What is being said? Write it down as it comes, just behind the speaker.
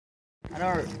I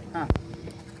don't. Huh?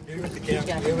 Go with the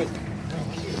camera.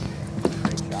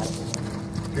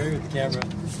 Go with the camera.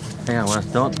 Hang on, Wes.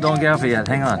 Don't get off it yet.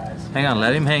 Hang on. Hang on.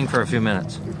 Let him hang for a few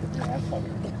minutes.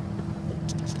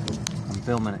 I'm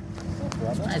filming it.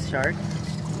 Nice shark.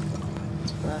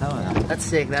 Hell yeah. That's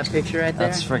sick. That picture right there.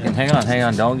 That's freaking. Hang on. Hang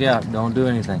on. Don't get out. Don't do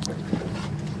anything.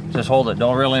 Just hold it.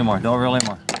 Don't reel anymore. Don't reel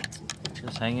anymore.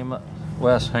 Just hang him up.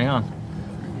 Wes, hang on.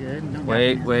 Good. Don't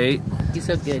Wait. He's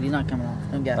so good. He's not coming off.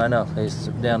 Don't gaff him. I know. He's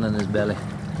down in his belly.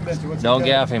 Don't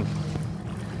gaff him.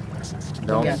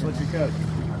 Don't. What's your code?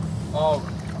 Oh,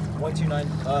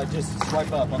 129. Just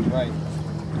swipe up on the right.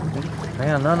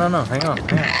 Hang on. No. Hang on.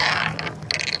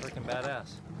 Freaking badass.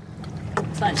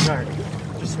 It's not shark.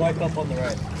 Just swipe up on the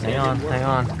right. Hang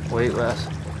on. Wait, Wes.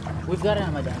 We've got it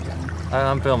on my downtown.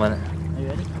 I'm filming it. Are you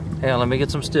ready? Hang on. Let me get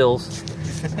some stills.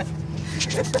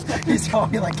 He's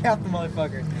calling me like Captain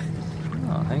Motherfucker.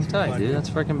 Oh, hang tight, dude. That's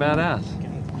freaking badass.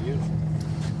 Beautiful.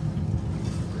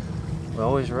 We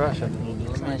always rush it.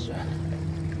 It's nice shark.